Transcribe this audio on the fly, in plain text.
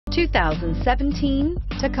2017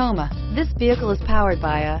 Tacoma. This vehicle is powered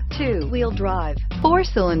by a two-wheel drive,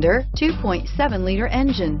 four-cylinder, 2.7-liter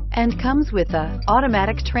engine, and comes with a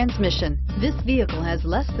automatic transmission. This vehicle has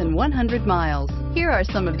less than 100 miles. Here are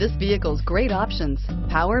some of this vehicle's great options: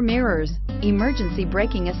 power mirrors, emergency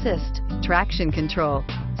braking assist, traction control,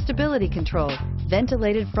 stability control,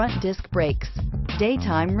 ventilated front disc brakes,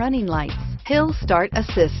 daytime running lights, hill start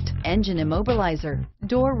assist, engine immobilizer,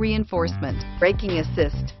 door reinforcement, braking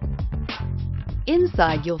assist.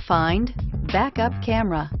 Inside you'll find backup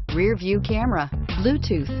camera, rear view camera,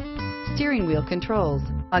 Bluetooth, steering wheel controls,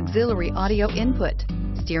 auxiliary audio input,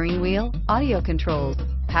 steering wheel audio controls,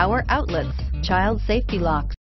 power outlets, child safety locks,